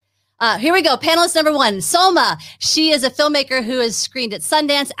Here we go. Panelist number one, Soma. She is a filmmaker who has screened at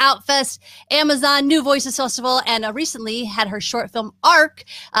Sundance, Outfest, Amazon, New Voices Festival, and recently had her short film Arc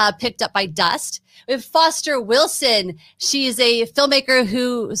picked up by Dust. We have Foster Wilson. She is a filmmaker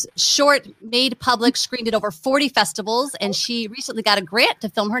whose short made public, screened at over 40 festivals, and she recently got a grant to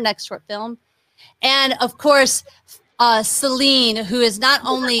film her next short film. And of course, Celine, who is not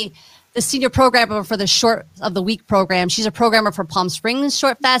only the senior programmer for the Short of the Week program. She's a programmer for Palm Springs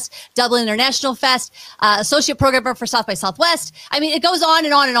Short Fest, Dublin International Fest, associate programmer for South by Southwest. I mean, it goes on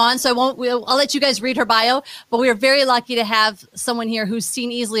and on and on. So I'll let you guys read her bio, but we are very lucky to have someone here who's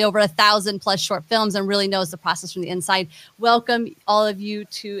seen easily over 1,000+ short films and really knows the process from the inside. Welcome all of you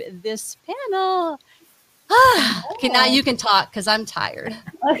to this panel. Okay, now you can talk because I'm tired.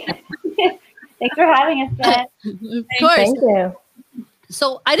 Okay. Thanks for having us, Jen. Of course. Thank you.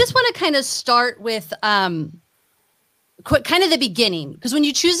 So I just want to kind of start with kind of the beginning, because when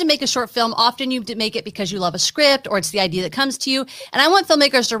you choose to make a short film, often you make it because you love a script or it's the idea that comes to you. And I want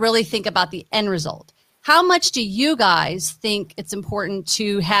filmmakers to really think about the end result. How much do you guys think it's important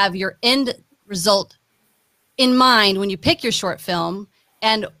to have your end result in mind when you pick your short film?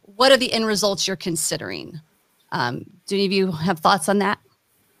 And what are the end results you're considering? Do any of you have thoughts on that?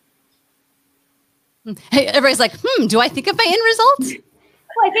 Hey, everybody's like, do I think of my end result?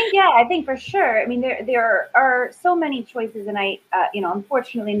 Well, I think for sure. I mean, there are so many choices, and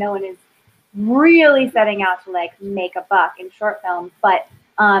unfortunately, no one is really setting out to like make a buck in short films. But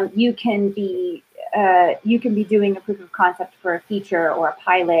you can be doing a proof of concept for a feature or a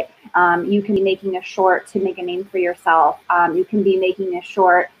pilot. You can be making a short to make a name for yourself. You can be making a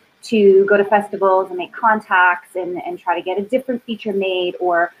short to go to festivals and make contacts and try to get a different feature made,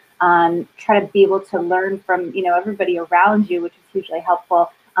 or try to be able to learn from everybody around you, which is hugely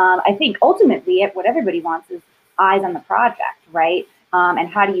helpful. I think ultimately what everybody wants is eyes on the project, right? And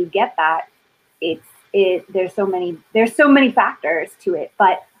how do you get that? There's so many factors to it,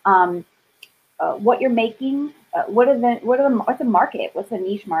 but what you're making, what's the market? What's the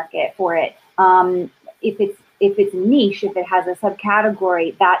niche market for it? If it's niche, if it has a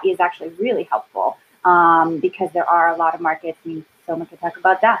subcategory, that is actually really helpful, because there are a lot of markets. I mean, so much to talk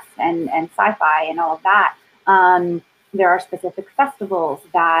about Dust and sci-fi and all of that. There are specific festivals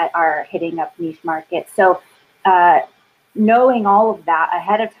that are hitting up niche markets. So knowing all of that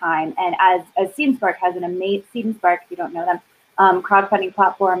ahead of time, and as SeedSpark has an amazing, SeedSpark, if you don't know them, crowdfunding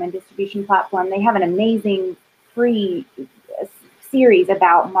platform and distribution platform, they have an amazing free series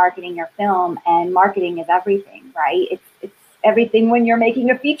about marketing your film, and marketing is everything, right? It's everything when you're making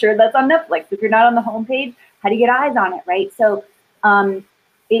a feature that's on Netflix. If you're not on the homepage, how do you get eyes on it, right? So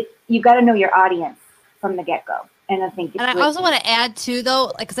you got to know your audience from the get-go. And I think I also want to add too,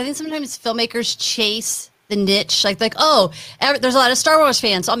 though, because I think sometimes filmmakers chase the niche, like there's a lot of Star Wars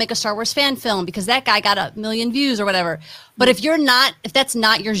fans, so I'll make a Star Wars fan film because that guy got 1 million views or whatever. But if that's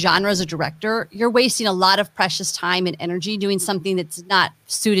not your genre as a director, you're wasting a lot of precious time and energy doing something that's not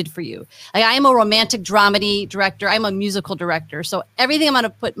suited for you. Like, I am a romantic dramedy director. I'm a musical director. So everything I'm going to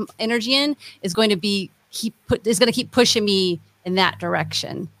put energy in is going to keep pushing me in that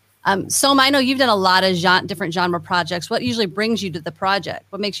direction. Soma, I know you've done a lot of different genre projects. What usually brings you to the project?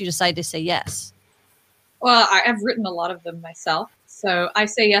 What makes you decide to say yes? Well, I've written a lot of them myself, so I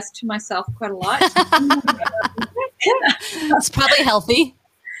say yes to myself quite a lot. It's probably healthy.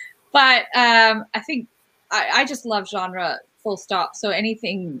 But I think I just love genre, full stop. So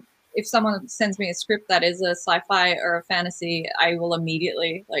anything, if someone sends me a script that is a sci-fi or a fantasy, I will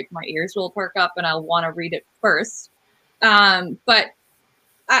immediately, my ears will perk up and I'll want to read it first. But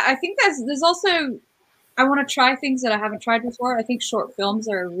I think there's also, I want to try things that I haven't tried before. I think short films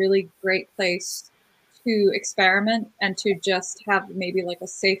are a really great place to experiment and to just have maybe a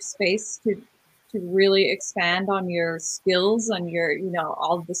safe space to really expand on your skills and your,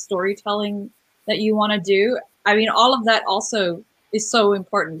 all the storytelling that you want to do. I mean, all of that also is so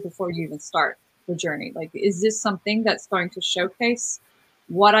important before you even start the journey. Is this something that's going to showcase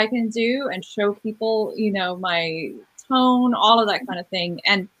what I can do and show people, my tone, all of that kind of thing.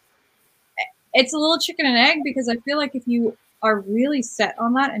 And it's a little chicken and egg, because I feel like if you are really set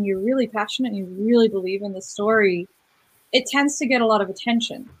on that and you're really passionate and you really believe in the story, it tends to get a lot of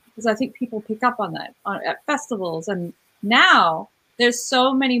attention, because I think people pick up on that at festivals. And now there's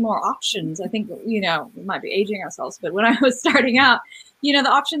so many more options. I think, we might be aging ourselves, but when I was starting out, the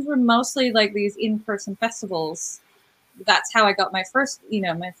options were mostly these in-person festivals. That's how I got my first,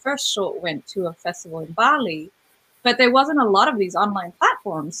 my first short went to a festival in Bali. But there wasn't a lot of these online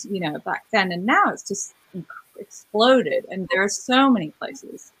platforms, back then. And now it's just exploded. And there are so many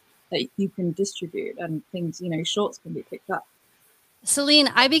places that you can distribute and things, shorts can be picked up. Celine,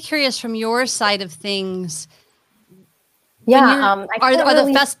 I'd be curious from your side of things. Yeah, I can't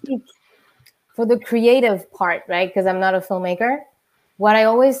really speak for the creative part, right? Because I'm not a filmmaker. What I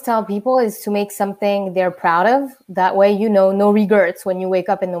always tell people is to make something they're proud of. That way, no regrets when you wake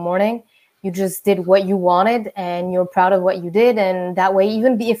up in the morning. You just did what you wanted and you're proud of what you did. And that way,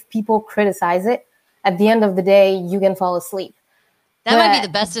 even if people criticize it, at the end of the day, you can fall asleep. That might be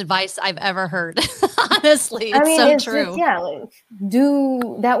the best advice I've ever heard. Honestly, it's true.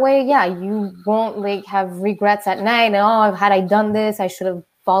 Do that way. Yeah, you won't have regrets at night. Oh, had I done this, I should have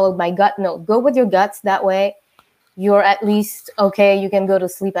followed my gut. No, go with your guts. That way, you're at least okay. You can go to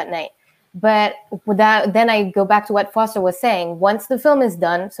sleep at night. But with that, then I go back to what Foster was saying. Once the film is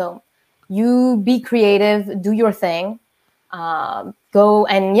done, so you be creative, do your thing, go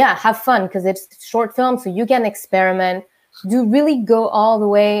and have fun because it's short film, so you can experiment. Do really go all the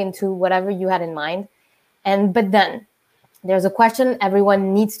way into whatever you had in mind. But then there's a question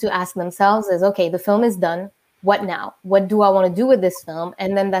everyone needs to ask themselves is, okay, the film is done. What now? What do I want to do with this film?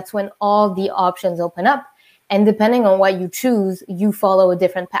 And then that's when all the options open up. And depending on what you choose, you follow a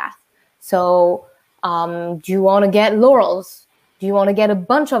different path. So do you want to get laurels? Do you want to get a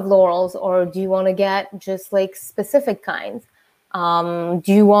bunch of laurels, or do you want to get just specific kinds?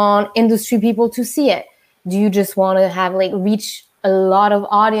 Do you want industry people to see it? Do you just want to have reach a lot of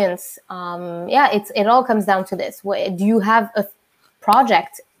audience? It all comes down to this. Do you have a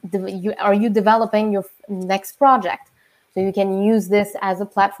project? Are you developing your next project? So you can use this as a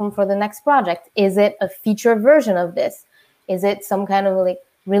platform for the next project. Is it a feature version of this? Is it some kind of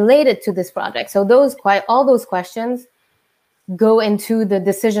related to this project? So all those questions go into the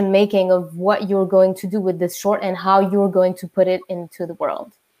decision making of what you're going to do with this short and how you're going to put it into the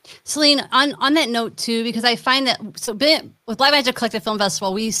world. Celine, on that note too, because I find that with Live Magic Collective Film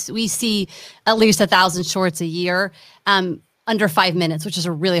Festival, we see at least 1,000 shorts a year, under 5 minutes, which is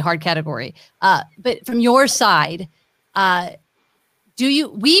a really hard category. But from your side,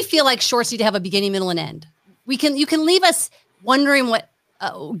 we feel like shorts need to have a beginning, middle, and end. You can leave us wondering what.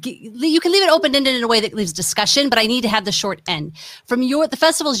 You can leave it open-ended in a way that leaves discussion, but I need to have the short end. From the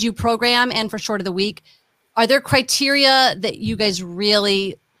festivals you program and for Short of the Week, are there criteria that you guys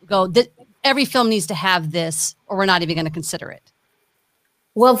really go that every film needs to have this, or we're not even going to consider it?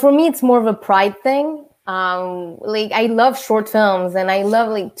 Well, for me, it's more of a pride thing. I love short films, and I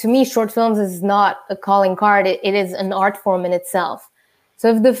love to me, short films is not a calling card. It is an art form in itself. So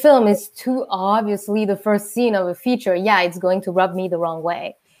if the film is too obviously the first scene of a feature, it's going to rub me the wrong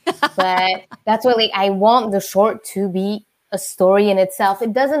way. But that's why I want the short to be a story in itself.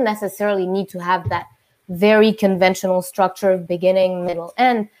 It doesn't necessarily need to have that very conventional structure of beginning, middle,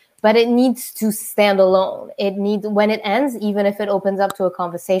 end, but it needs to stand alone. When it ends, even if it opens up to a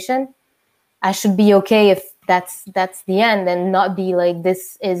conversation, I should be okay if that's the end and not be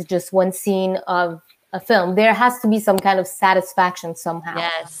this is just one scene of a film. There has to be some kind of satisfaction somehow.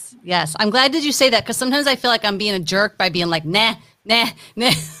 Yes. I'm glad that you say that, because sometimes I feel like I'm being a jerk by being nah, but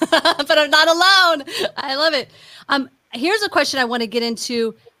I'm not alone. I love it. Here's a question I want to get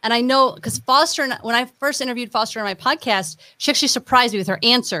into. And I know because Foster, when I first interviewed Foster on my podcast, she actually surprised me with her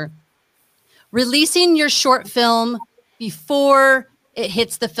answer. Releasing your short film before it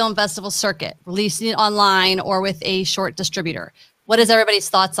hits the film festival circuit, releasing it online or with a short distributor. What is everybody's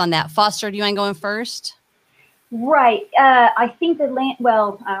thoughts on that? Foster, do you mind going first? Right. I think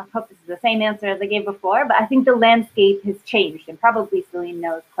I hope this is the same answer as I gave before, but I think the landscape has changed, and probably Celine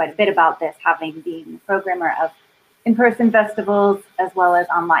knows quite a bit about this, having been the programmer of in-person festivals as well as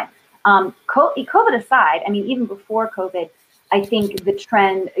online. COVID aside, even before COVID, I think the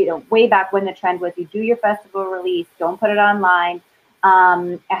trend, way back when the trend was you do your festival release, don't put it online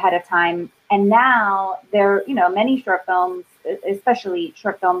ahead of time. And now there, many short films, especially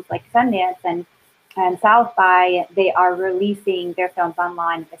short films like Sundance and South by, they are releasing their films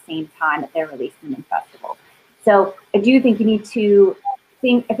online at the same time that they're releasing them in festivals. So I do think you need to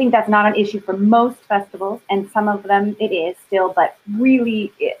I think that's not an issue for most festivals, and some of them it is still, but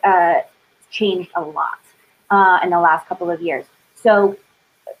really changed a lot in the last couple of years. So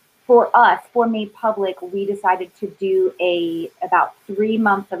for us, for Made Public, we decided to do about 3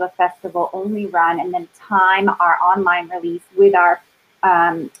 months of a festival only run, and then time our online release with our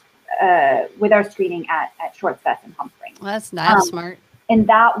screening at Shorts Fest in Palm Springs. Well, that's nice, smart. And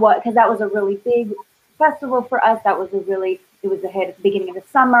that was a really big festival for us. It was a hit at the beginning of the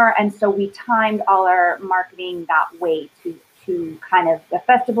summer, and so we timed all our marketing that way to kind of the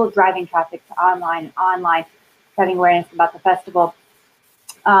festival, driving traffic to online, having awareness about the festival.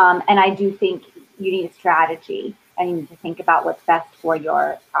 And I do think you need a strategy. and you need to think about what's best for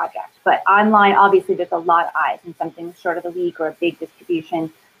your project. But online, obviously, there's a lot of eyes, and something short of the week or a big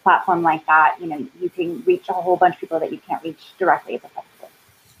distribution platform like that, you know, you can reach a whole bunch of people that you can't reach directly at the festival.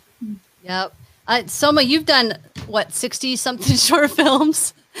 Yep. Soma, you've done what, 60 something short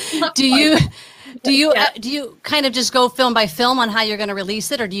films? Do you kind of just go film by film on how you're going to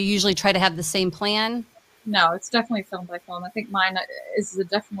release it, or do you usually try to have the same plan? No, it's definitely film by film. I think mine is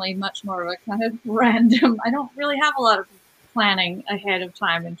definitely much more of a kind of random. I don't really have a lot of planning ahead of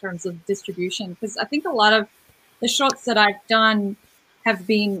time in terms of distribution, because I think a lot of the shorts that I've done have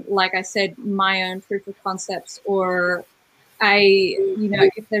been, like I said, my own proof of concepts, or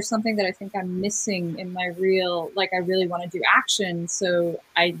if there's something that I think I'm missing in my reel, like I really want to do action. So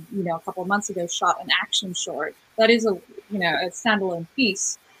I, a couple of months ago shot an action short that is a standalone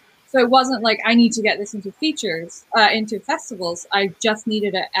piece. So it wasn't like I need to get this into features, into festivals. I just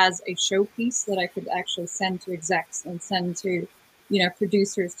needed it as a showpiece that I could actually send to execs and send to,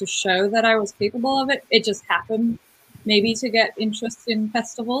 producers to show that I was capable of it. It just happened maybe to get interest in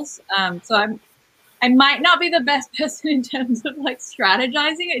festivals. So I might not be the best person in terms of like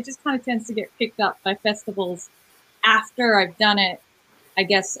strategizing. It just kind of tends to get picked up by festivals after I've done it. I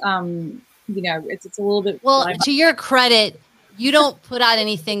guess, it's a little bit. Well, to your credit, you don't put out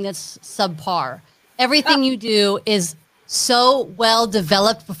anything that's subpar. Everything you do is so well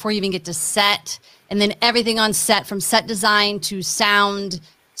developed before you even get to set. And then everything on set, from set design to sound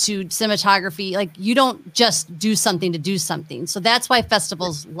to cinematography, like you don't just do something to do something. So that's why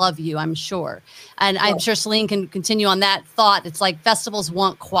festivals love you, I'm sure. And I'm sure Celine can continue on that thought. It's like festivals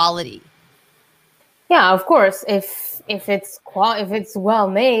want quality. Yeah, of course. If it's well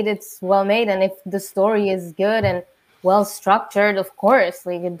made, it's well made. And if the story is good and well structured, of course,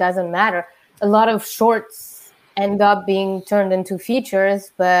 like it doesn't matter. A lot of shorts end up being turned into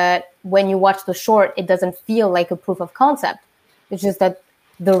features, but when you watch the short, it doesn't feel like a proof of concept. It's just that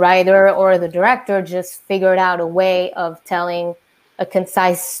the writer or the director just figured out a way of telling a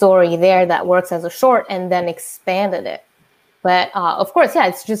concise story there that works as a short and then expanded it. But of course,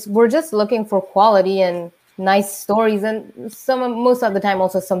 yeah, we're just looking for quality and nice stories, and most of the time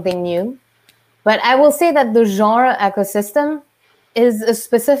also something new. But I will say that the genre ecosystem is a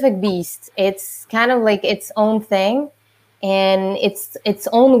specific beast. It's kind of like its own thing, and its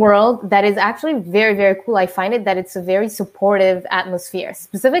own world that is actually very, very cool. I find it that it's a very supportive atmosphere,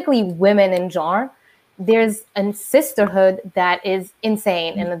 specifically women in genre. There's a sisterhood that is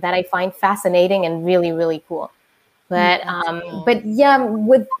insane and that I find fascinating and really, really cool. But yeah,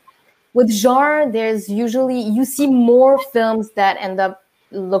 with genre, there's usually, you see more films that end up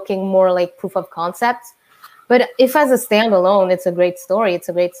looking more like proof of concept. But if as a standalone, it's a great story. It's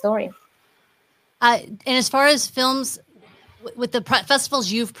a great story. And as far as films, with the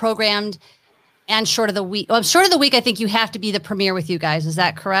festivals you've programmed and Short of the Week, Short of the Week, I think you have to be the premiere with you guys. Is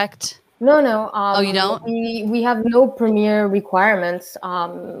that correct? No. You don't? We have no premiere requirements.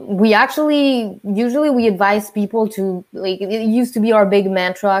 We actually, usually we advise people to, like, it used to be our big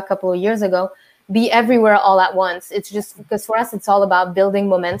mantra a couple of years ago, be everywhere all at once. It's just because for us, it's all about building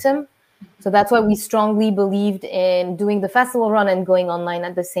momentum. So that's why we strongly believed in doing the festival run and going online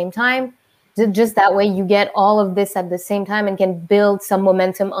at the same time. Just that way you get all of this at the same time and can build some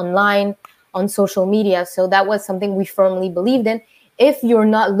momentum online on social media. So that was something we firmly believed in. If you're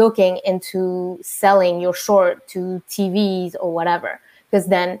not looking into selling your short to TVs or whatever, because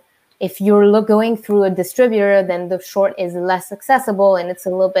then if you're going through a distributor, then the short is less accessible and it's a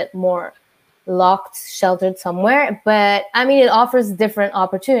little bit more locked, sheltered somewhere. But I mean, it offers different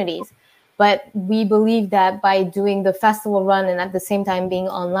opportunities. But we believe that by doing the festival run and at the same time being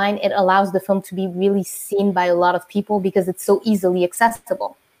online, it allows the film to be really seen by a lot of people because it's so easily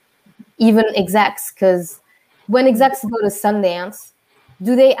accessible. Even execs, because when execs go to Sundance,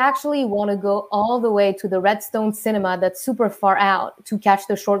 do they actually want to go all the way to the Redstone Cinema that's super far out to catch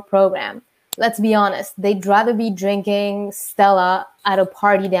the short program? Let's be honest. They'd rather be drinking Stella at a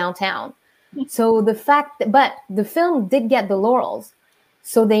party downtown. So but the film did get the laurels.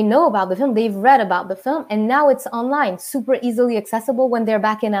 So they know about the film, they've read about the film, and now it's online, super easily accessible when they're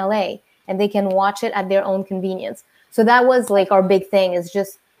back in LA, and they can watch it at their own convenience. So that was like our big thing, is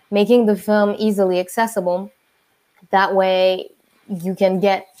just making the film easily accessible. That way you can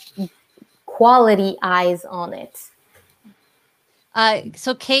get quality eyes on it.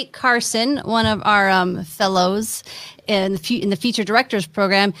 So Kate Carson, one of our fellows in the Feature Directors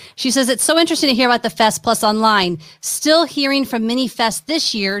Program, she says, it's so interesting to hear about the Fest Plus Online. Still hearing from many fests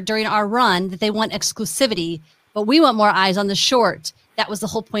this year during our run that they want exclusivity, but we want more eyes on the short. That was the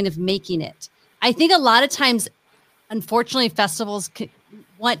whole point of making it. I think a lot of times, unfortunately, festivals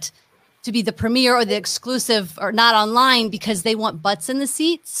want to be the premiere or the exclusive or not online because they want butts in the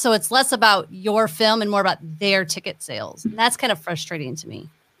seats. So it's less about your film and more about their ticket sales. And that's kind of frustrating to me.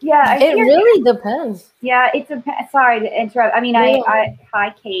 Yeah, It really depends. Yeah, sorry to interrupt. I mean,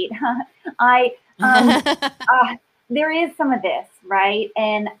 hi, Kate. There is some of this, right?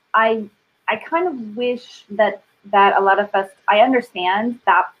 And I kind of wish that a lot of us, I understand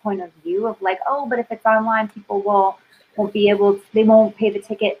that point of view of like, oh, but if it's online, people won't be able to, they won't pay the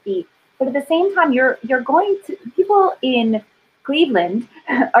ticket fee. But at the same time, you're going to, people in Cleveland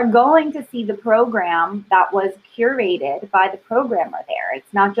are going to see the program that was curated by the programmer there.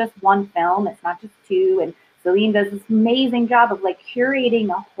 It's not just one film, it's not just two. And Celine does this amazing job of like curating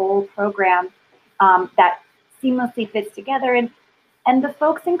a whole program that seamlessly fits together. And the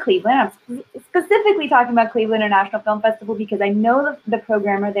folks in Cleveland, I'm specifically talking about Cleveland International Film Festival because I know the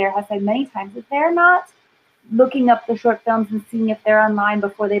programmer there has said many times that they're not looking up the short films and seeing if they're online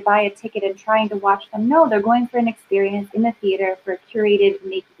before they buy a ticket and trying to watch them. No, they're going for an experience in the theater for a curated,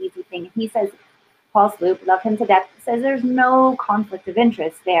 make it easy thing. And he says, Paul Sloop, love him to death, says there's no conflict of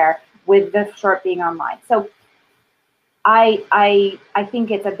interest there with the short being online. So I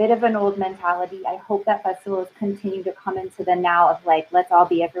think it's a bit of an old mentality. I hope that festivals continue to come into the now of like, let's all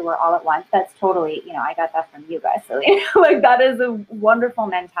be everywhere all at once. That's totally, I got that from you guys. So like that is a wonderful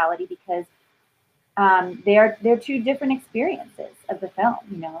mentality because they're two different experiences of the film,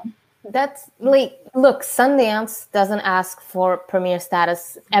 That's like, look, Sundance doesn't ask for premiere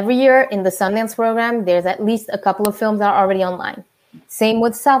status. Every year in the Sundance program, there's at least a couple of films that are already online. Same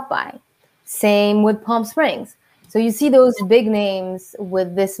with South by, same with Palm Springs. So you see those big names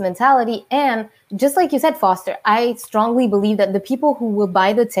with this mentality. And just like you said, Foster, I strongly believe that the people who will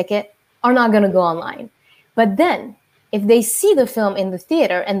buy the ticket are not going to go online. But then if they see the film in the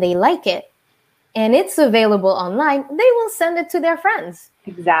theater and they like it, and it's available online, they will send it to their friends.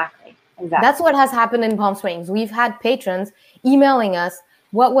 Exactly. That's what has happened in Palm Springs. We've had patrons emailing us,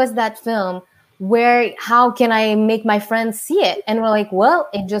 what was that film? How can I make my friends see it? And we're like, well,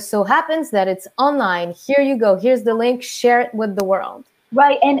 it just so happens that it's online. Here you go. Here's the link. Share it with the world.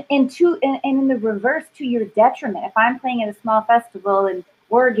 Right. And in the reverse, to your detriment, if I'm playing at a small festival in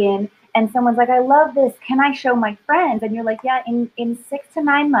Oregon and someone's like, I love this, can I show my friends? And you're like, yeah, in 6 to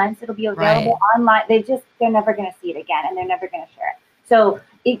 9 months, it'll be available online. They're never going to see it again and they're never going to share it. So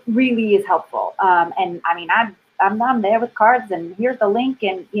it really is helpful. And I mean, I'm there with cards and here's the link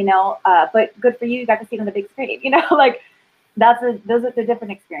and, but good for you. You got to see it on the big screen, like those are the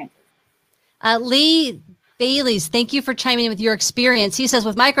different experiences. Lee Bailey's, thank you for chiming in with your experience. He says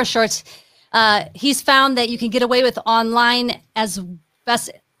with micro shorts, he's found that you can get away with online as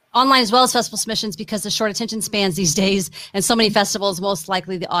well as festival submissions because the short attention spans these days and so many festivals, most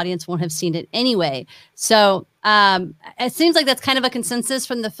likely the audience won't have seen it anyway. So it seems like that's kind of a consensus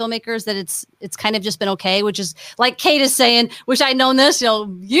from the filmmakers that it's kind of just been okay, which is like Kate is saying, wish I'd known this,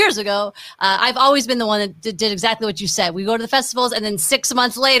 years ago. I've always been the one that did exactly what you said. We go to the festivals and then 6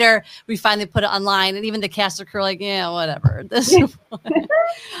 months later, we finally put it online and even the cast or crew are like, yeah, whatever.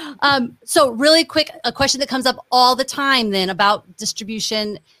 So really quick, a question that comes up all the time then about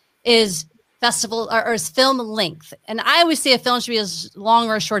distribution is festival or is film length. And I always say a film should be as long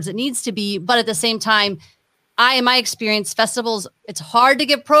or as short as it needs to be. But at the same time, in my experience, festivals, it's hard to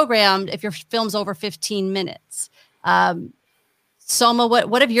get programmed if your film's over 15 minutes. Soma,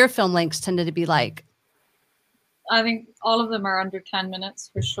 what have your film lengths tended to be like? I think all of them are under 10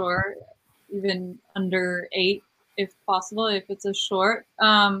 minutes for sure, even under 8 if possible, if it's a short.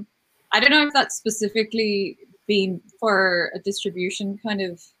 I don't know if that's specifically been for a distribution kind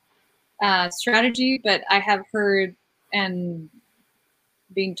of strategy, but I have heard and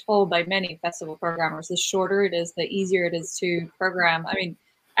being told by many festival programmers, the shorter it is, the easier it is to program. I mean,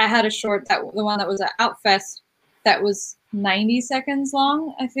 I had a short, the one that was at Outfest, that was 90 seconds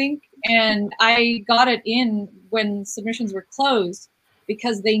long, I think. And I got it in when submissions were closed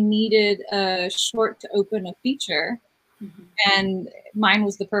because they needed a short to open a feature. Mm-hmm. And mine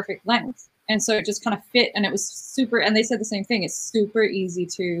was the perfect length. And so it just kind of fit, and it was super, and they said the same thing, it's super easy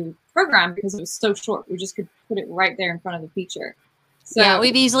to program because it was so short. We just could put it right there in front of the feature. So, yeah,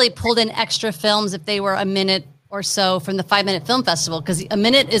 we've easily pulled in extra films if they were a minute or so from the 5-minute film festival, because a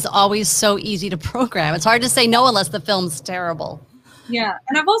minute is always so easy to program. It's hard to say no unless the film's terrible. Yeah,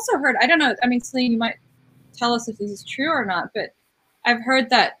 and I've also heard, I don't know, I mean, Celine, you might tell us if this is true or not, but I've heard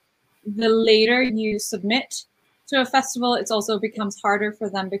that the later you submit to a festival, it also becomes harder for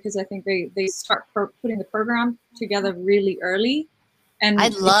them because I think they start putting the program together really early. And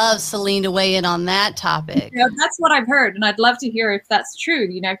I'd love Celine to weigh in on that topic. That's what I've heard, and I'd love to hear if that's true.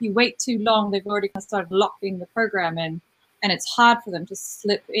 If you wait too long, they've already kind of started locking the program in. and it's hard for them to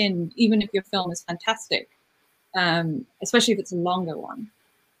slip in, even if your film is fantastic, especially if it's a longer one.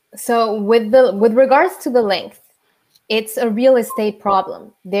 So with regards to the length, it's a real estate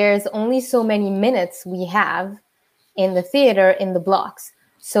problem. There's only so many minutes we have in the theater in the blocks.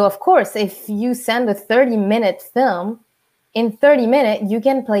 So of course, if you send a 30-minute film, in 30 minutes, you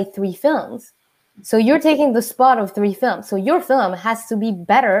can play 3 films. So you're taking the spot of 3 films. So your film has to be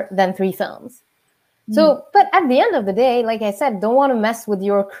better than 3 films. So, but at the end of the day, like I said, don't want to mess with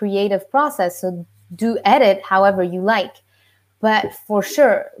your creative process. So do edit however you like. But for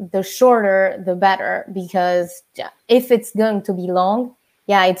sure, the shorter, the better, because if it's going to be long,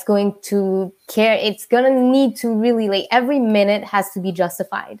 it's going to need to really, like, every minute has to be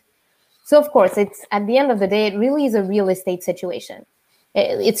justified. So of course, it's at the end of the day, it really is a real estate situation.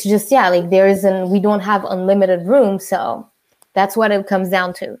 It's just, like we don't have unlimited room. So that's what it comes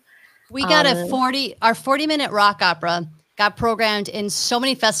down to. We got our 40-minute rock opera got programmed in so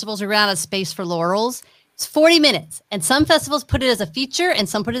many festivals. We ran out of space for Laurels. It's 40 minutes, and some festivals put it as a feature and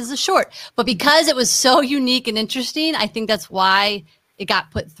some put it as a short. But because it was so unique and interesting, I think that's why it got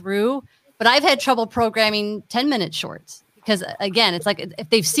put through. But I've had trouble programming 10-minute shorts because, again, it's like if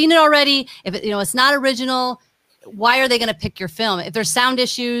they've seen it already, if it's not original, why are they going to pick your film? If there's sound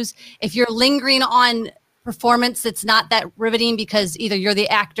issues, if you're lingering on performance that's not that riveting because either you're the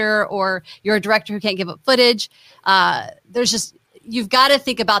actor or you're a director who can't give up footage, you've got to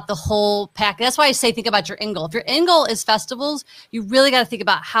think about the whole pack. That's why I say think about your end goal. If your end goal is festivals, you really got to think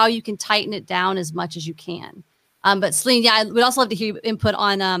about how you can tighten it down as much as you can. But Celine, I would also love to hear your input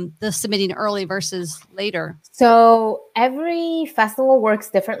on the submitting early versus later. So every festival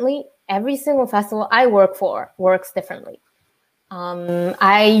works differently. Every single festival I work for works differently.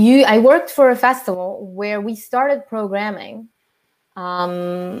 I worked for a festival where we started programming,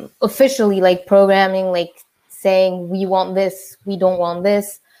 officially, like programming, like saying we want this, we don't want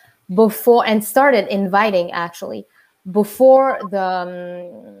this, before, and started inviting actually before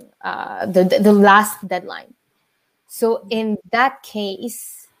the last deadline. So in that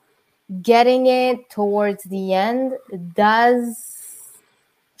case, getting it towards the end does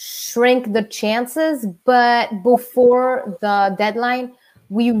shrink the chances, but before the deadline,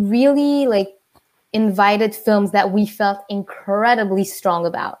 we really invited films that we felt incredibly strong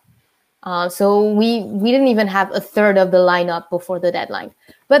about. So we didn't even have a third of the lineup before the deadline,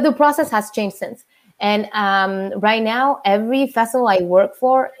 but the process has changed since. And right now, every festival I work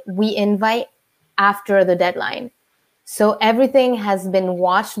for, we invite after the deadline. So everything has been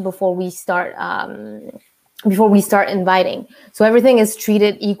watched before we start inviting. So everything is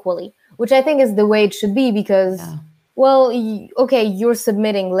treated equally, which I think is the way it should be because, okay, you're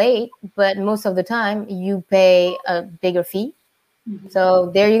submitting late, but most of the time you pay a bigger fee. Mm-hmm.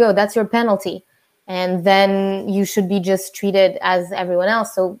 So there you go. That's your penalty. And then you should be just treated as everyone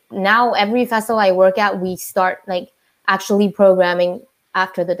else. So now every festival I work at, we start actually programming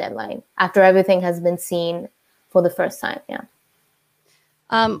after the deadline, after everything has been seen for the first time. Yeah.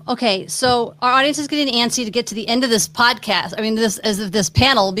 Okay, so our audience is getting antsy to get to the end of this podcast. I mean, this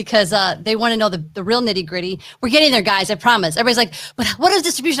panel, because they want to know the real nitty gritty. We're getting there, guys. I promise. Everybody's like, but what is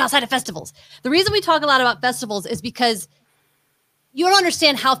distribution outside of festivals? The reason we talk a lot about festivals is because you don't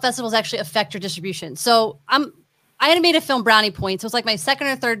understand how festivals actually affect your distribution. So I had made a film, Brownie Points. So it's like my second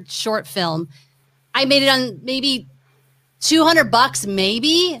or third short film. I made it on maybe $200,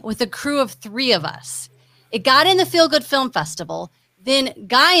 maybe, with a crew of 3 of us. It got in the Feel Good Film Festival. Then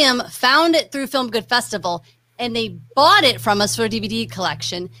Gaiam found it through Film Good Festival, and they bought it from us for a DVD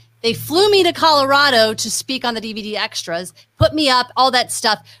collection. They flew me to Colorado to speak on the DVD extras, put me up, all that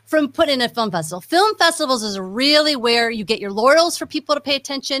stuff from putting in a film festival. Film festivals is really where you get your laurels for people to pay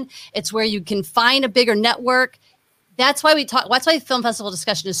attention. It's where you can find a bigger network. That's why that's why film festival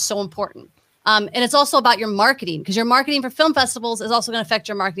discussion is so important. And it's also about your marketing, because your marketing for film festivals is also going to affect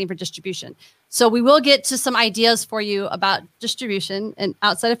your marketing for distribution. So we will get to some ideas for you about distribution and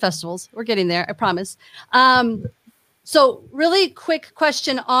outside of festivals. We're getting there, I promise. So really quick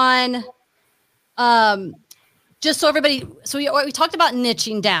question on, just so everybody, so we talked about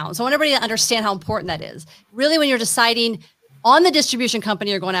niching down. So I want everybody to understand how important that is. Really, when you're deciding on the distribution company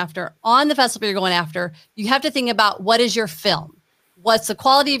you're going after, on the festival you're going after, you have to think about what is your film? What's the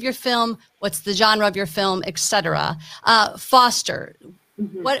quality of your film? What's the genre of your film, et cetera? Foster,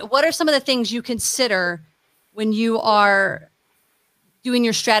 mm-hmm. What are some of the things you consider when you are doing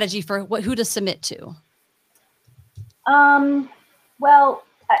your strategy for who to submit to? Well,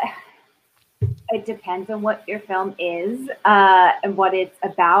 it depends on what your film is and what it's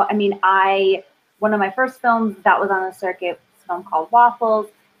about. I mean, one of my first films that was on the circuit was a film called Waffles.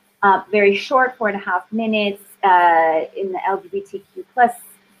 very short, 4.5 minutes, in the LGBTQ plus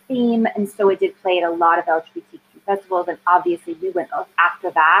theme. And so it did play at a lot of LGBTQ festivals. And obviously we went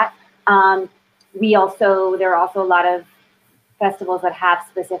after that. There are also a lot of festivals that have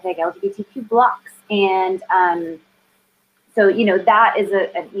specific LGBTQ blocks. And so, that is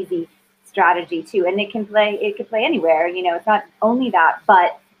an easy strategy too. And it could play anywhere, it's not only that,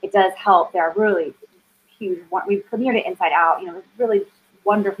 but it does help. There are really huge, we've premiered it Inside Out, really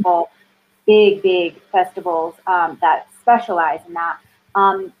wonderful, big festivals that specialize in that.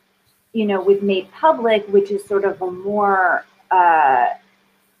 With Made Public, which is sort of a more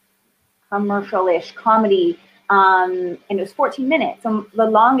commercial-ish comedy, and it was 14 minutes. So the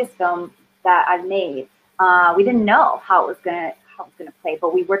longest film that I've made. We didn't know how it was gonna play,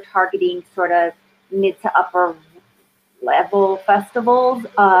 but we were targeting sort of mid to upper level festivals,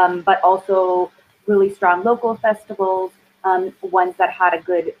 but also really strong local festivals, ones that had a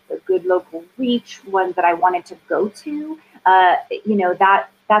good local reach, ones that I wanted to go to.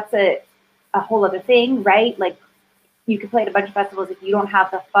 That's a whole other thing, right? Like, you could play at a bunch of festivals. If you don't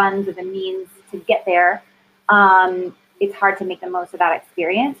have the funds or the means to get there, it's hard to make the most of that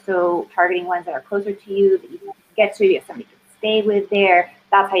experience. So targeting ones that are closer to you, that you can get to, you have somebody you can stay with there.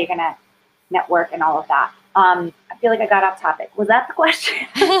 That's how you're going to network and all of that. I feel like I got off topic. Was that the question?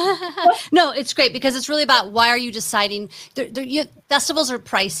 No, it's great because it's really about why are you deciding. Festivals are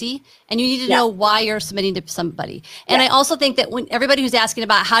pricey, and you need to know why you're submitting to somebody. And I also think that when everybody who's asking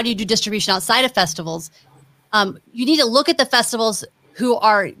about how do you do distribution outside of festivals, you need to look at the festivals who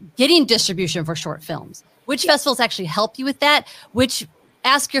are getting distribution for short films. Which festivals actually help you with that?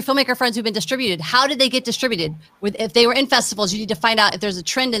 Ask your filmmaker friends who've been distributed. How did they get distributed? If they were in festivals, you need to find out if there's a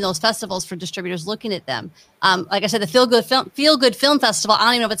trend in those festivals for distributors looking at them. Like I said, the Feel Good Film Festival, I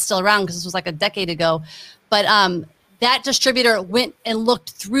don't even know if it's still around because this was like a decade ago. But that distributor went and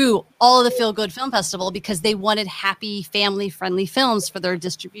looked through all of the Feel Good Film Festival because they wanted happy, family-friendly films for their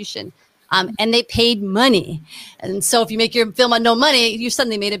distribution. And they paid money. And so if you make your film on no money, you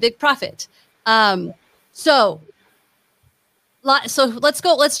suddenly made a big profit. So let's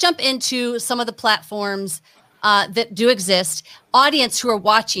jump into some of the platforms that do exist. Audience who are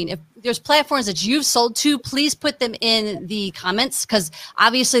watching, if there's platforms that you've sold to, please put them in the comments because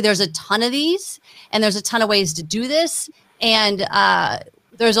obviously there's a ton of these and there's a ton of ways to do this. And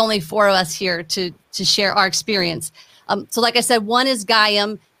there's only 4 of us here to share our experience. So like I said, one is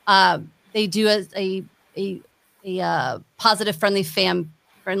Gaiam. They do a positive,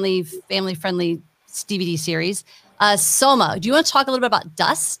 family-friendly DVD series. Soma, do you want to talk a little bit about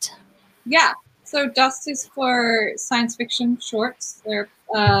Dust? Yeah. So Dust is for science fiction shorts. They're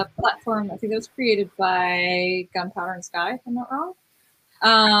a platform, I think it was created by Gunpowder and Sky, if I'm not wrong.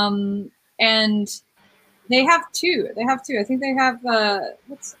 And they have two. I think they have,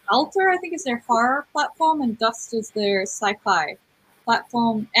 Alter, I think is their horror platform, and Dust is their sci-fi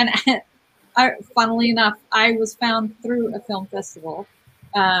platform. And funnily enough, I was found through a film festival,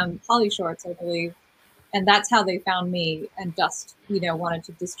 Holly Shorts, I believe. And that's how they found me, and Dust, wanted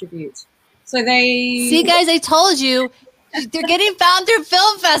to distribute. So see, guys, I told you, they're getting found through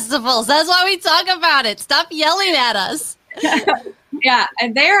film festivals. That's why we talk about it. Stop yelling at us. Yeah,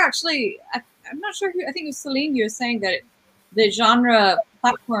 and they're actually, I'm not sure who, I think it was Celine, you were saying that the genre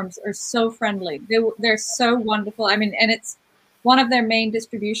platforms are so friendly. They're so wonderful. I mean, and it's one of their main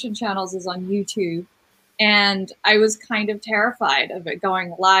distribution channels is on YouTube. And I was kind of terrified of it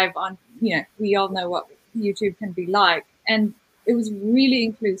going live on, we all know what YouTube can be like. And it was really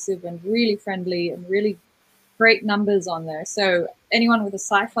inclusive and really friendly and really great numbers on there. So anyone with a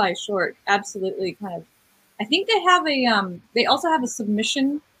sci-fi short, absolutely kind of, I think they have they also have a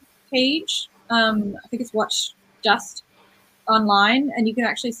submission page. I think it's Watch Dust online, and you can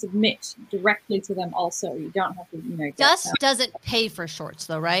actually submit directly to them also. You don't have to, Dust doesn't pay for shorts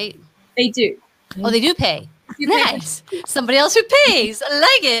though, right? They do. Oh, they do pay. Nice. Somebody else who pays. I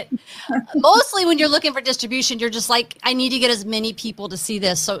like it. Mostly when you're looking for distribution, you're just like, I need to get as many people to see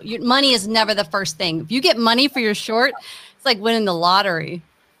this. So your money is never the first thing. If you get money for your short, it's like winning the lottery.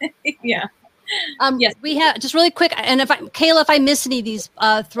 Yeah. Yes. We have just really quick. And Kayla, if I miss any of these,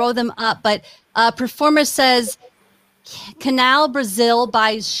 throw them up. But Performer says, Canal Brazil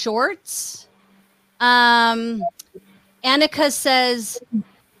buys shorts. Annika says,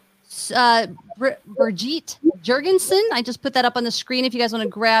 Brigitte Jurgensen. I just put that up on the screen if you guys want to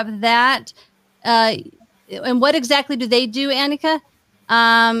grab that. And what exactly do they do, Annika?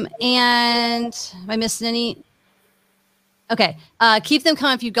 And am I missing any? Okay. Keep them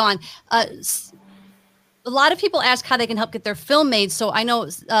coming if you've gone. A lot of people ask how they can help get their film made. So I know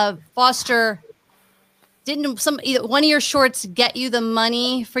Foster didn't either one of your shorts get you the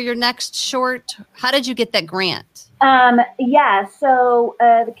money for your next short? How did you get that grant? Yeah, so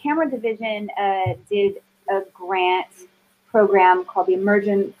the camera division did a grant program called the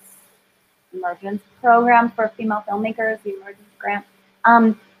Emergence Program for Female Filmmakers, the Emergence Grant.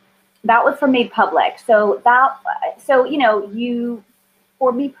 That was for Made Public. So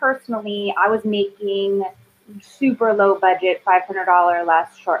for me personally, I was making super low budget, $500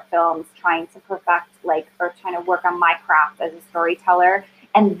 less short films, trying to perfect or trying to work on my craft as a storyteller.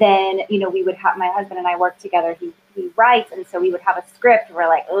 And then, we would have, my husband and I work together. He writes, and so we would have a script. We're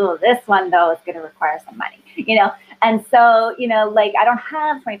like, oh, this one though is going to require some money, And so, I don't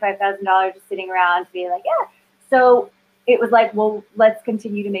have $25,000 just sitting around to be like, yeah. So it was like, well, let's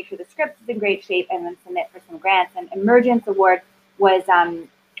continue to make sure the script is in great shape and then submit for some grants. And Emergence Award was,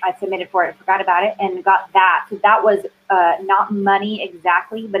 I submitted for it and forgot about it and got that. So that was not money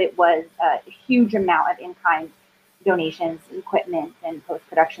exactly, but it was a huge amount of in-kind donations, equipment, and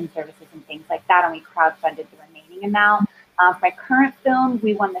post-production services and things like that. And we crowdfunded the remaining amount. For my current film,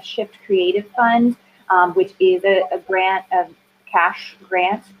 we won the Shift Creative Fund, which is a grant, a cash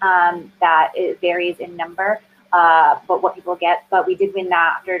grant that it varies in number, but what people get. But we did win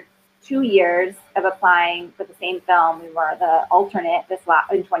that after 2 years of applying for the same film. We were the alternate in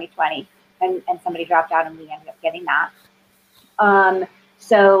 2020, and somebody dropped out, and we ended up getting that.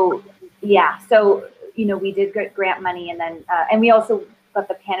 So we did get grant money, and then and we also got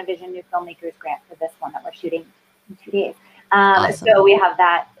the Panavision New Filmmakers grant for this one that we're shooting in 2 days. Awesome. So we have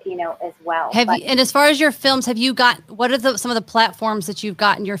that, as well. And as far as your films, have you got, what are some of the platforms that you've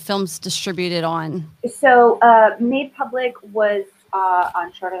gotten your films distributed on? So Made Public was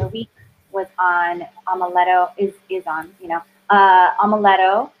on Short of the Week, was on Omeletto, is on,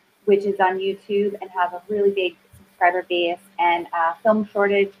 Omeletto, which is on YouTube and has a really big subscriber base, and Film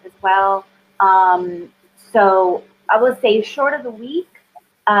Shortage as well. So I will say Short of the Week,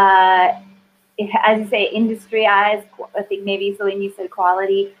 as you say, industry eyes, I think maybe Celine, you said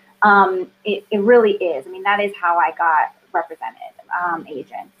quality. It really is. I mean, that is how I got represented.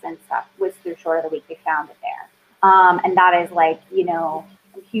 Agents and stuff was through Short of the Week. They found it there. And that is I'm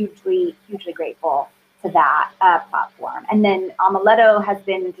hugely, hugely grateful to that platform. And then Omeletto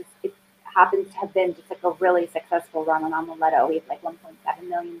happens to have been just a really successful run on Omeletto. We have 1.7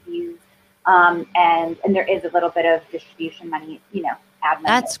 million views. And there is a little bit of distribution money, admin.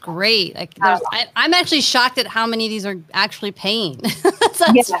 That's great. I'm actually shocked at how many of these are actually paying.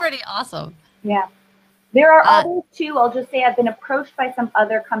 That's pretty awesome. Yeah. There are others too. I'll just say I've been approached by some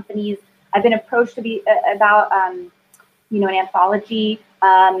other companies. I've been approached to be about, an anthology,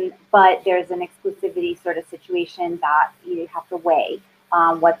 but there's an exclusivity sort of situation that you have to weigh.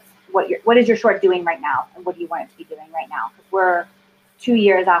 What is your short doing right now, and what do you want it to be doing right now? Because we're 2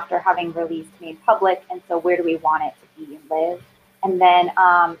 years after having released Made Public, and so where do we want it to be and live? And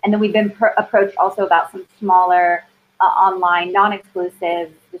then we've been approached also about some smaller online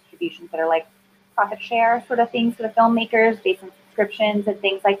non-exclusive distributions that are profit share sort of things for the filmmakers based on subscriptions and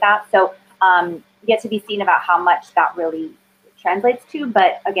things like that. So yet to be seen about how much that really translates to,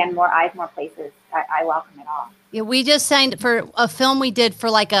 but again, more eyes, more places. I welcome it all. Yeah, we just signed for a film we did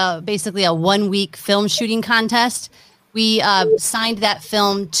for basically a 1 week film shooting contest. We signed that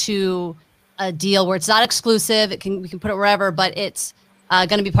film to a deal where it's not exclusive. We can put it wherever, but it's going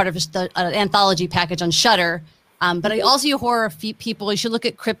to be part of an anthology package on Shudder. But also you horror people, you should look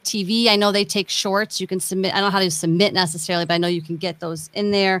at Crypt TV. I know they take shorts. You can submit. I don't know how to submit necessarily, but I know you can get those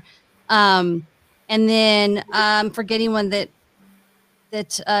in there. And then I'm forgetting one that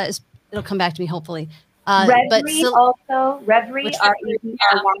it'll come back to me hopefully. Reverie also. Reverie,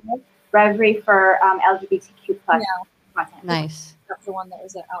 R-E-V-R-Y. Reverie for LGBTQ plus content. Nice. That's the one that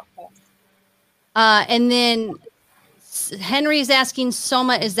was at Outcast. And then Henry's asking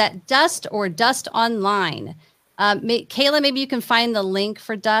Soma, is that Dust or Dust Online? Kayla, maybe you can find the link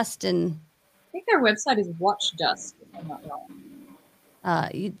for Dust. And I think their website is Watch Dust, if I'm not wrong.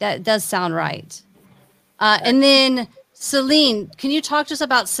 That does sound right. And then Celine, can you talk to us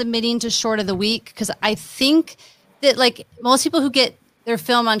about submitting to Short of the Week? Because I think that most people who get their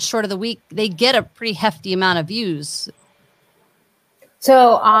film on Short of the Week, they get a pretty hefty amount of views.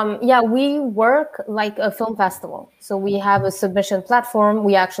 So, we work like a film festival. So we have a submission platform.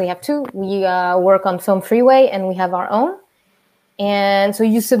 We actually have two. We work on Film Freeway, and we have our own. And so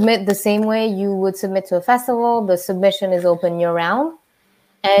you submit the same way you would submit to a festival. The submission is open year-round.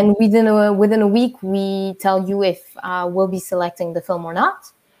 And within a week, we tell you if we'll be selecting the film or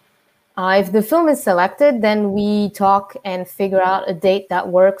not. If the film is selected, then we talk and figure out a date that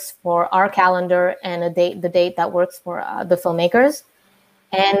works for our calendar and the date that works for the filmmakers.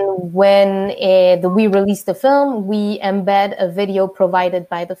 And when we release the film, we embed a video provided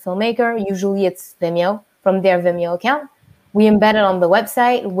by the filmmaker. Usually it's Vimeo, from their Vimeo account. We embed it on the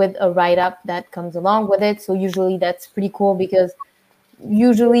website with a write-up that comes along with it. So usually that's pretty cool, because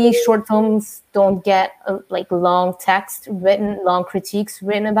usually short films don't get like long text written, long critiques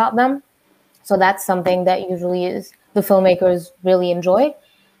written about them. So that's something that usually is the filmmakers really enjoy.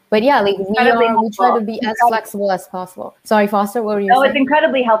 But yeah, like we try to be as flexible as possible. Sorry, Foster, what were you saying? No, it's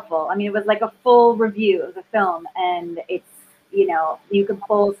incredibly helpful. I mean, it was like a full review of the film, and it's, you know, you can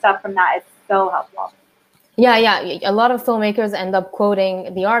pull stuff from that. It's so helpful. Yeah. A lot of filmmakers end up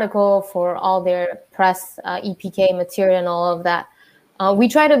quoting the article for all their press, EPK material and all of that. We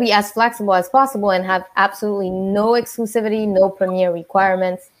try to be as flexible as possible and have absolutely no exclusivity, no premiere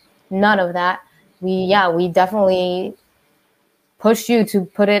requirements, none of that. We definitely push you to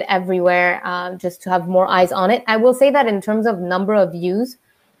put it everywhere, just to have more eyes on it. I will say that in terms of number of views,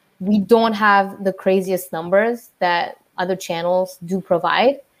 we don't have the craziest numbers that other channels do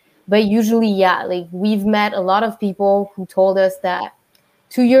provide. But usually, like we've met a lot of people who told us that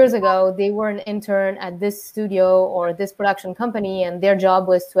 2 years ago, they were an intern at this studio or this production company, and their job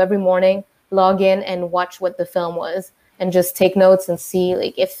was to every morning log in and watch what the film was and just take notes and see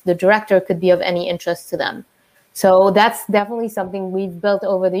like if the director could be of any interest to them. So that's definitely something we've built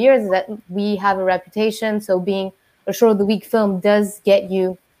over the years, is that we have a reputation. So being a show of the week film does get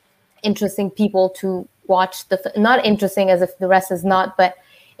you interesting people to watch not interesting as if the rest is not, but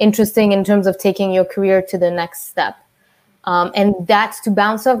interesting in terms of taking your career to the next step. And that's to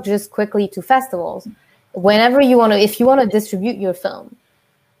bounce off just quickly to festivals. Whenever if you want to distribute your film,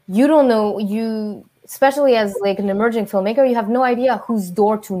 you don't know, especially as like an emerging filmmaker, you have no idea whose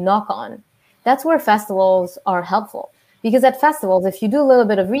door to knock on. That's where festivals are helpful. Because at festivals, if you do a little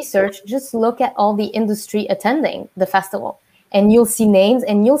bit of research, just look at all the industry attending the festival, and you'll see names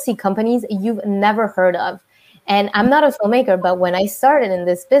and you'll see companies you've never heard of. And I'm not a filmmaker, but when I started in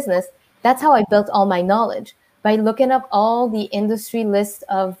this business, that's how I built all my knowledge, by looking up all the industry list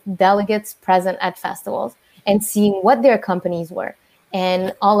of delegates present at festivals and seeing what their companies were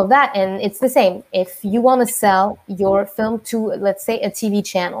and all of that. And it's the same. If you want to sell your film to, let's say, a TV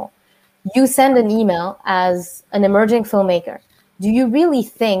channel, you send an email as an emerging filmmaker. Do you really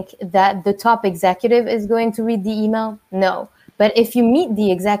think that the top executive is going to read the email? No. But if you meet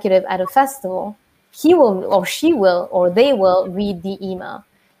the executive at a festival, he will or she will or they will read the email.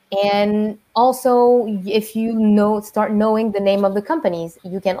 And also, if you start knowing the name of the companies,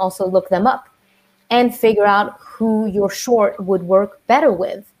 you can also look them up and figure out who your short would work better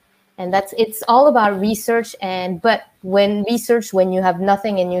with. And it's all about research. But when you have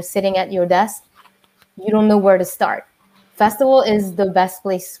nothing and you're sitting at your desk, you don't know where to start. Festival is the best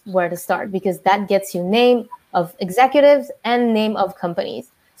place where to start, because that gets you name of executives and name of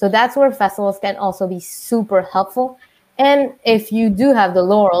companies. So that's where festivals can also be super helpful. And if you do have the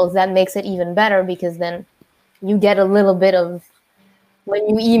laurels, that makes it even better, because then you get a little bit of, when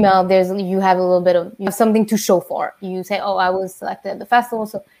you email, you have something to show for. You say, oh, I was selected at the festival.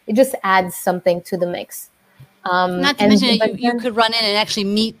 So it just adds something to the mix. Not to mention, you could run in and actually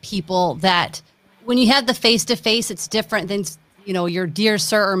meet people that, when you have the face-to-face, it's different than, your dear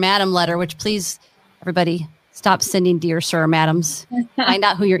sir or madam letter, which, please, everybody, stop sending dear sir or madams. Find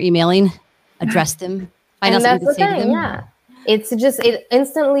out who you're emailing, address them. And that's the thing, yeah. It's just, it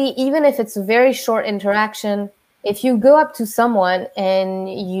instantly, even if it's a very short interaction, if you go up to someone and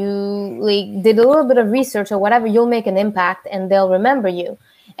you did a little bit of research or whatever, you'll make an impact and they'll remember you.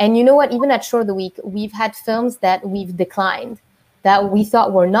 And you know what? Even at Show of the Week, we've had films that we've declined, that we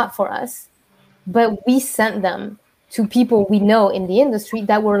thought were not for us, but we sent them to people we know in the industry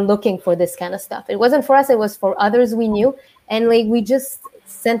that were looking for this kind of stuff. It wasn't for us, it was for others we knew. And we just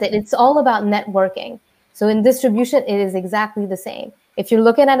sent it. It's all about networking. So in distribution, it is exactly the same. If you're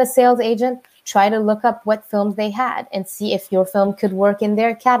looking at a sales agent, try to look up what films they had and see if your film could work in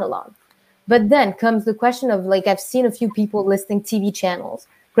their catalog. But then comes the question of, I've seen a few people listing TV channels.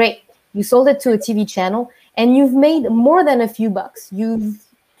 Great. You sold it to a TV channel and you've made more than a few bucks.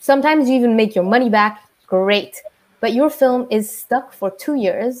 Sometimes you even make your money back. Great. But your film is stuck for 2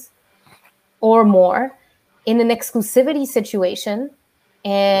 years or more in an exclusivity situation.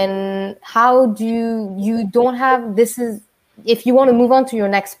 And how do you don't have, if you want to move on to your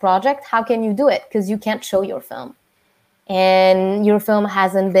next project, how can you do it? Because you can't show your film. And your film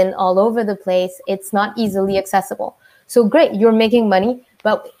hasn't been all over the place. It's not easily accessible. So great, you're making money,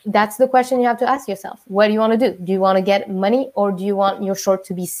 but that's the question you have to ask yourself. What do you want to do? Do you want to get money, or do you want your short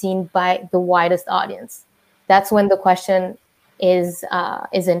to be seen by the widest audience? That's when the question is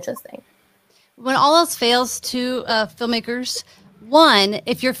interesting. When all else fails to filmmakers, One,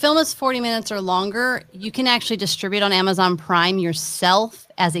 if your film is 40 minutes or longer, you can actually distribute on Amazon Prime yourself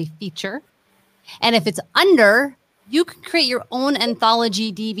as a feature. And if it's under, you can create your own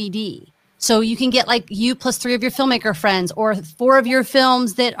anthology DVD. So you can get like you plus 3 of your filmmaker friends or 4 of your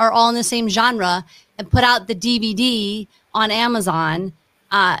films that are all in the same genre and put out the DVD on Amazon.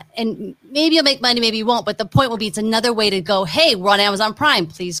 And maybe you'll make money, maybe you won't. But the point will be it's another way to go, hey, we're on Amazon Prime.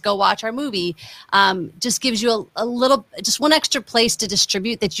 Please go watch our movie. Just gives you a little, just one extra place to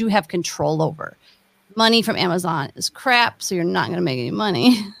distribute that you have control over. Money from Amazon is crap, so you're not going to make any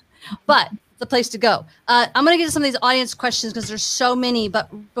money. But the place to go. I'm going to get to some of these audience questions because there's so many. But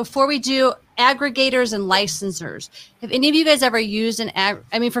before we do, aggregators and licensors. Have any of you guys ever used I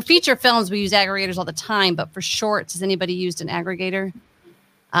mean, for feature films, we use aggregators all the time. But for shorts, has anybody used an aggregator?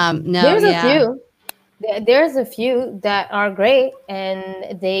 No. There's a few. There's a few that are great,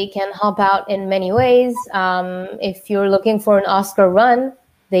 and they can help out in many ways. If you're looking for an Oscar run,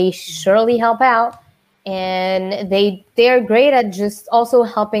 they surely help out. And they're great at just also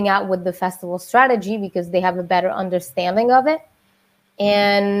helping out with the festival strategy because they have a better understanding of it.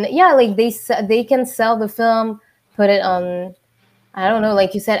 And yeah, like they can sell the film, put it on, I don't know,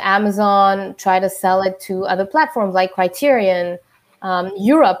 like you said, Amazon, try to sell it to other platforms like Criterion.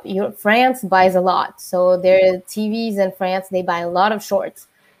 Europe, France buys a lot. So their TVs in France, they buy a lot of shorts.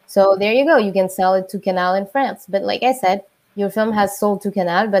 So there you go. You can sell it to Canal in France. But like I said, your film has sold to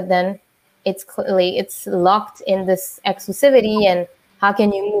Canal, but then it's locked in this exclusivity. And how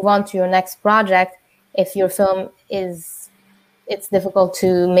can you move on to your next project if your film it's difficult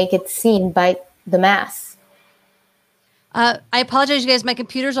to make it seen by the mass? I apologize, you guys. My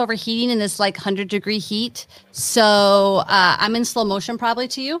computer's overheating in this like 100-degree heat. So I'm in slow motion probably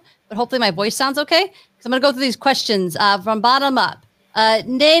to you, but hopefully my voice sounds okay. So I'm going to go through these questions from bottom up.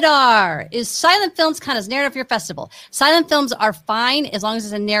 Nadar, is silent films count as narrative for your festival? Silent films are fine as long as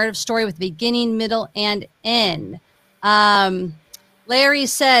it's a narrative story with beginning, middle, and end. Larry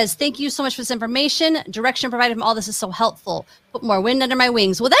says, thank you so much for this information. Direction provided from all this is so helpful. Put more wind under my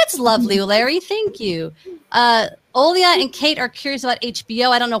wings. Well, that's lovely, Larry. Thank you. Olia and Kate are curious about HBO.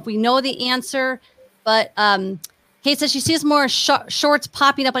 I don't know if we know the answer, but Kate says she sees more shorts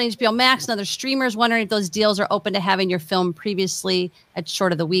popping up on HBO Max and other streamers, wondering if those deals are open to having your film previously at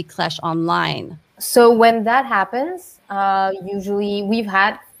Short of the Week / online. So when that happens, usually we've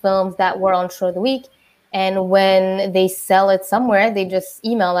had films that were on Short of the Week, and when they sell it somewhere, they just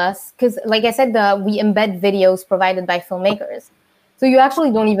email us. Because like I said, we embed videos provided by filmmakers. So you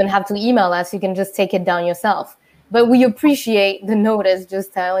actually don't even have to email us. You can just take it down yourself. But we appreciate the notice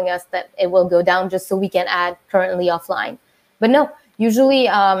just telling us that it will go down just so we can add currently offline. But no, usually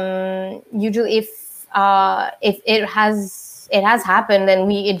if it has happened,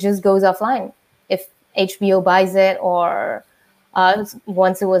 then it just goes offline. If HBO buys it, or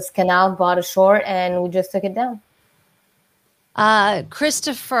once it was Canal bought a short and we just took it down.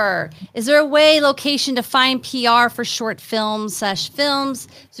 Christopher, is there a location to find PR for short films / films?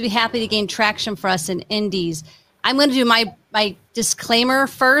 So be happy to gain traction for us in indies. I'm going to do my disclaimer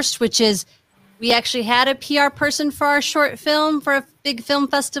first, which is we actually had a PR person for our short film for a big film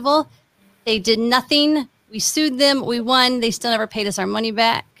festival. They did nothing. We sued them. We won. They still never paid us our money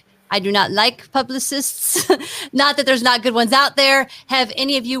back. I do not like publicists. Not that there's not good ones out there. Have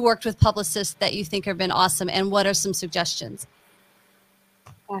any of you worked with publicists that you think have been awesome? And what are some suggestions?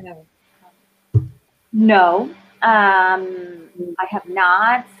 I have. No, I have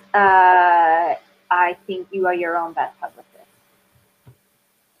not. I think you are your own best publicist.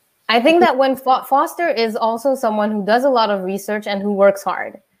 I think that when Foster is also someone who does a lot of research and who works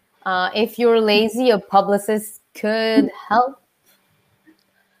hard. If you're lazy, a publicist could help.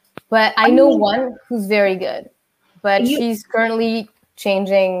 But I know one who's very good, but she's currently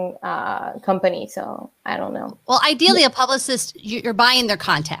changing company, so I don't know. Well, ideally, a publicist, you're buying their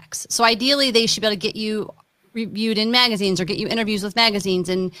contacts. So ideally, they should be able to get you reviewed in magazines or get you interviews with magazines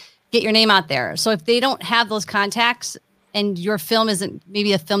and get your name out there. So if they don't have those contacts and your film isn't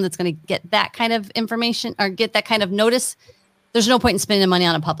maybe a film that's going to get that kind of information or get that kind of notice, there's no point in spending money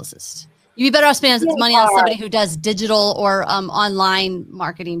on a publicist. You'd be better off spending money on somebody who does digital or online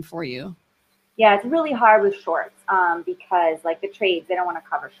marketing for you. Yeah, it's really hard with shorts because like the trades, they don't want to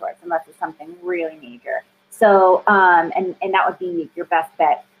cover shorts unless it's something really major. So, and that would be your best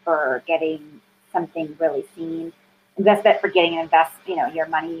bet for getting something really seen. And best bet for getting your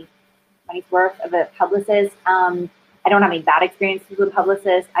money's worth of a publicist. I don't have any bad experiences with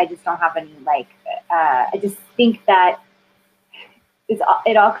publicists. I just don't have any I just think that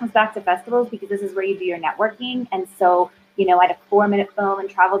it all comes back to festivals because this is where you do your networking. And so, I had a 4-minute film and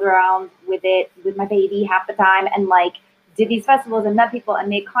traveled around with it with my baby half the time. And did these festivals and met people and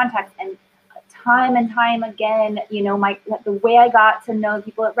made contacts, and time and time again, you know, the way I got to know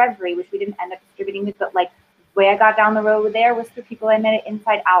people at Reverie, which we didn't end up distributing with, but like the way I got down the road there was through people I met at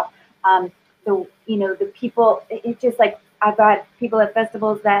Inside Out. The people, it's just like I've got people at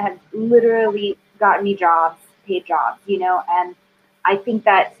festivals that have literally gotten me jobs, paid jobs, you know, and I think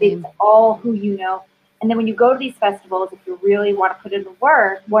that it's all who you know. And then when you go to these festivals, if you really want to put in the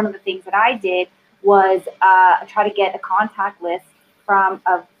work, one of the things that I did was try to get a contact list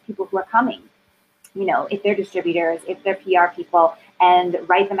of people who are coming. You know, if they're distributors, if they're PR people, and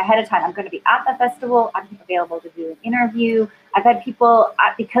write them ahead of time. I'm going to be at the festival. I'm available to do an interview. I've had people,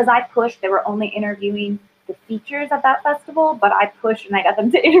 because I pushed, they were only interviewing the features at that festival, but I pushed and I got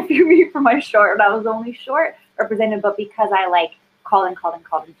them to interview me for my short, and I was only short represented, but because I like called and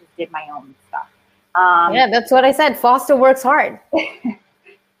just did my own stuff. Yeah, that's what I said. Foster works hard.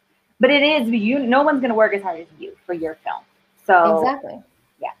 But it is, no one's going to work as hard as you for your film. So exactly.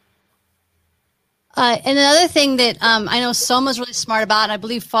 And another thing that I know Soma's really smart about, and I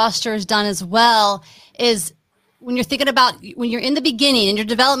believe Foster has done as well, is when you're thinking about, when you're in the beginning, in your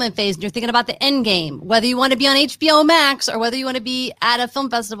development phase, and you're thinking about the end game, whether you want to be on HBO Max or whether you want to be at a film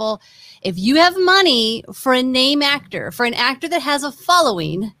festival, if you have money for a name actor, for an actor that has a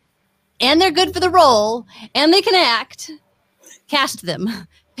following, and they're good for the role, and they can act, cast them,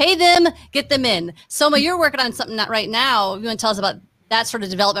 pay them, get them in. Soma, you're working on something right now. You want to tell us about that sort of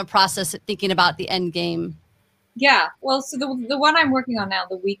development process, thinking about the end game? Yeah, well, so the one I'm working on now,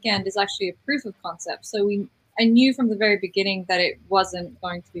 The Weekend, is actually a proof of concept. So I knew from the very beginning that it wasn't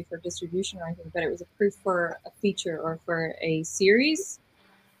going to be for distribution or anything, but it was a proof for a feature or for a series.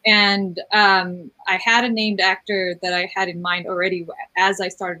 And I had a named actor that I had in mind already as I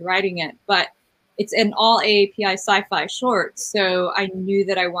started writing it, but it's an all AAPI sci-fi short. So I knew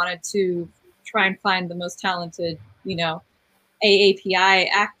that I wanted to try and find the most talented, you know, AAPI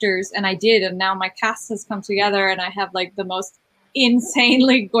actors, and I did, and now my cast has come together, and I have like the most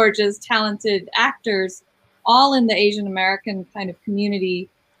insanely gorgeous, talented actors, all in the Asian American kind of community,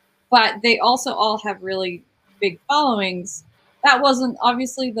 but they also all have really big followings. That wasn't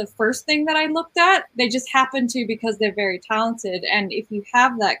obviously the first thing that I looked at. They just happened to, because they're very talented, and if you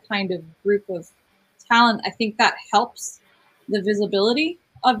have that kind of group of talent, I think that helps the visibility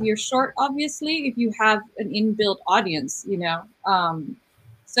of your short, obviously, if you have an inbuilt audience, you know.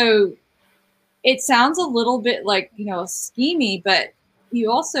 So it sounds a little bit like, you know, schemy, but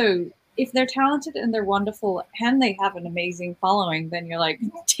you also, if they're talented and they're wonderful and they have an amazing following, then you're like,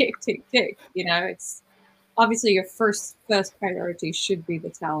 tick, tick, tick. You know, it's obviously your first priority should be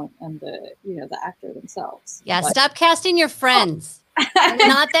the talent and the, you know, the actor themselves. Yeah, but stop casting your friends. They're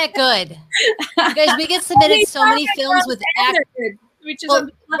not that good. You guys, we get submitted so many films with actors. Which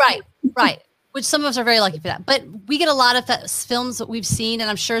is right. Which some of us are very lucky for that. But we get a lot of films that we've seen, and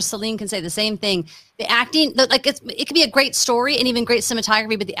I'm sure Celine can say the same thing. The acting, like it could be a great story and even great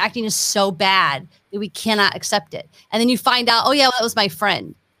cinematography, but the acting is so bad that we cannot accept it. And then you find out, oh yeah, well, that was my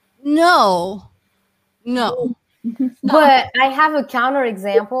friend. No. But I have a counter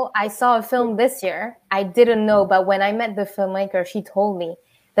example. I saw a film this year. I didn't know, but when I met the filmmaker, she told me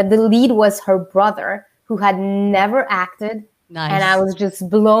that the lead was her brother, who had never acted. Nice. And I was just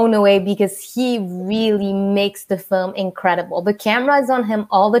blown away because he really makes the film incredible. The camera is on him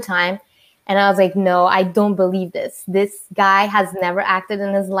all the time. And I was like, no, I don't believe this. This guy has never acted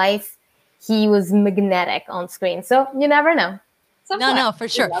in his life. He was magnetic on screen. So you never know. No, for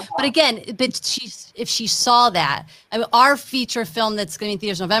sure. But again, if she saw that, I mean, our feature film that's going to be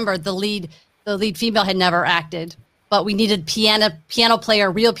in theaters in November, the lead female had never acted, but we needed piano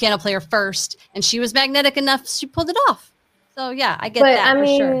player, real piano player first. And she was magnetic enough. She pulled it off. So yeah, I get that. I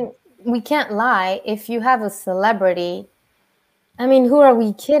mean, sure. We can't lie. If you have a celebrity, I mean, who are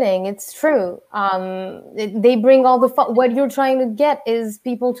we kidding? It's true. They bring all the fun. What you're trying to get is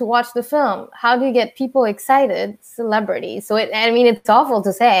people to watch the film. How do you get people excited? Celebrity. So it's awful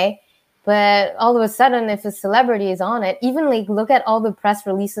to say, but all of a sudden, if a celebrity is on it, even like look at all the press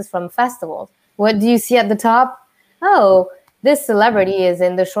releases from festivals. What do you see at the top? Oh, this celebrity is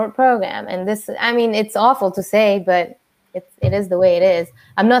in the short program, and this. I mean, it's awful to say, but it is the way it is.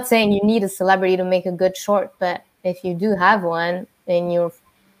 I'm not saying you need a celebrity to make a good short, but if you do have one in your,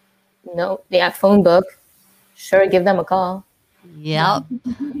 phone book, sure, give them a call. Yep.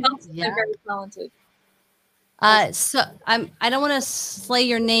 They're very talented. So I don't want to slay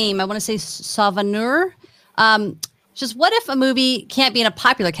your name. I want to say Savanur. Just what if a movie can't be in a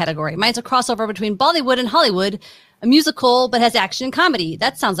popular category? Mine's a crossover between Bollywood and Hollywood, a musical but has action and comedy.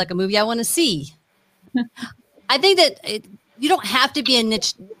 That sounds like a movie I want to see. I think that you don't have to be a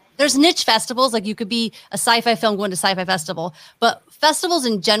niche. there's niche festivals. Like you could be a sci-fi film going to sci-fi festival, but festivals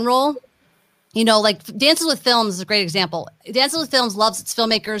in general, you know, like Dances with Films is a great example. Dances with Films loves its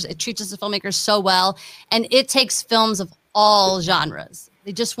filmmakers. It treats its filmmakers so well. And it takes films of all genres.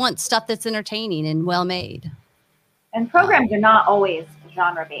 They just want stuff that's entertaining and well made. And programs are not always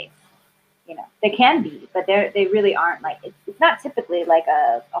genre based. You know, they can be, but they really aren't. Like it's not typically like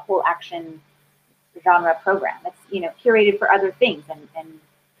a whole action genre program. It's, you know, curated for other things and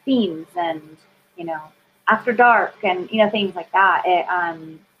themes and, you know, after dark and, you know, things like that.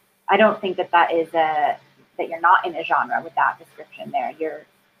 I don't think that is that you're not in a genre with that description there. You're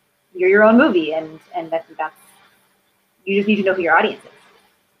your own movie, and that's you just need to know who your audience is.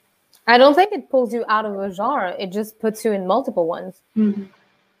 I don't think it pulls you out of a genre. It just puts you in multiple ones. Mm-hmm.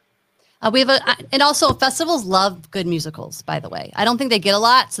 And also festivals love good musicals, by the way. I don't think they get a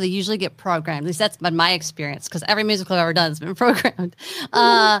lot, so they usually get programmed. At least that's been my experience, because every musical I've ever done has been programmed.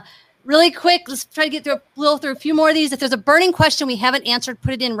 Really quick, let's try to blow through a few more of these. If there's a burning question we haven't answered,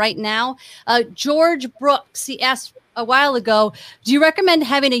 put it in right now. George Brooks, he asked a while ago, do you recommend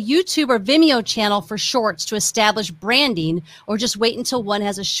having a YouTube or Vimeo channel for shorts to establish branding, or just wait until one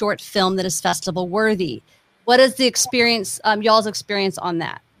has a short film that is festival worthy? What is the experience, y'all's experience on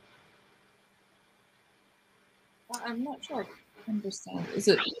that? I'm not sure I understand. Is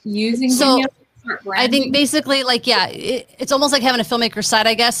it using so Vimeo? I think basically, like, yeah, it's almost like having a filmmaker site,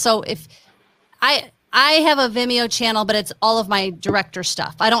 I guess. So if I have a Vimeo channel, but it's all of my director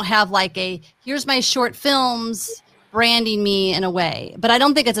stuff. I don't have like here's my short films branding me in a way, but I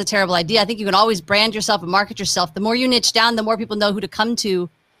don't think it's a terrible idea. I think you can always brand yourself and market yourself. The more you niche down, the more people know who to come to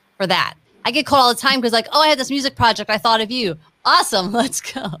for that. I get called all the time because, like, oh, I had this music project. I thought of you. Awesome. Let's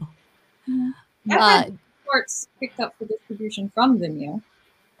go. Shorts picked up for distribution from Vimeo.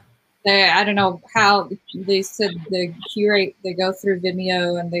 I don't know how they said they curate, they go through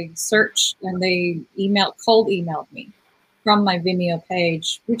Vimeo and they search and they cold emailed me from my Vimeo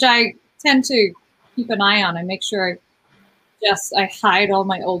page, which I tend to keep an eye on. I make sure I hide all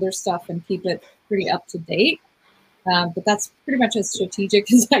my older stuff and keep it pretty up to date. But that's pretty much as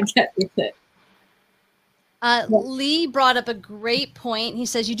strategic as I get with it. Lee brought up a great point. He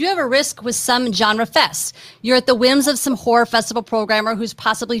says, you do have a risk with some genre fests. You're at the whims of some horror festival programmer who's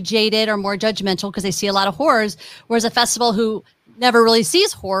possibly jaded or more judgmental because they see a lot of horrors, whereas a festival who never really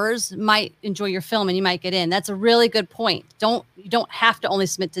sees horrors might enjoy your film and you might get in. That's a really good point. You don't have to only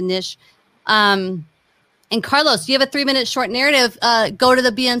submit to niche. And Carlos, you have a 3-minute short narrative. Go to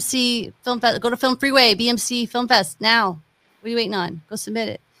the BMC Film Fest, go to Film Freeway, BMC Film Fest now. What are you waiting on? Go submit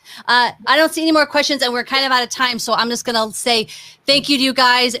it. I don't see any more questions, and we're kind of out of time, so I'm just going to say thank you to you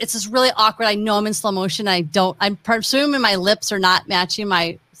guys. It's just really awkward. I know I'm in slow motion. I'm presuming my lips are not matching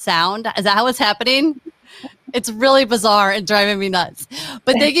my sound. Is that how it's happening? It's really bizarre and driving me nuts.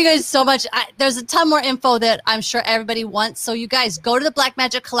 But thank you guys so much. There's a ton more info that I'm sure everybody wants. So you guys go to the Black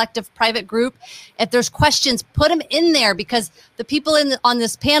Magic Collective private group. If there's questions, put them in there, because the people on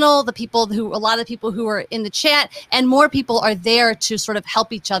this panel, a lot of the people who are in the chat, and more people are there to sort of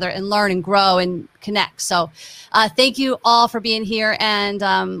help each other and learn and grow and connect. So thank you all for being here,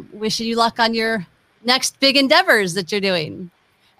 and wishing you luck on your next big endeavors that you're doing.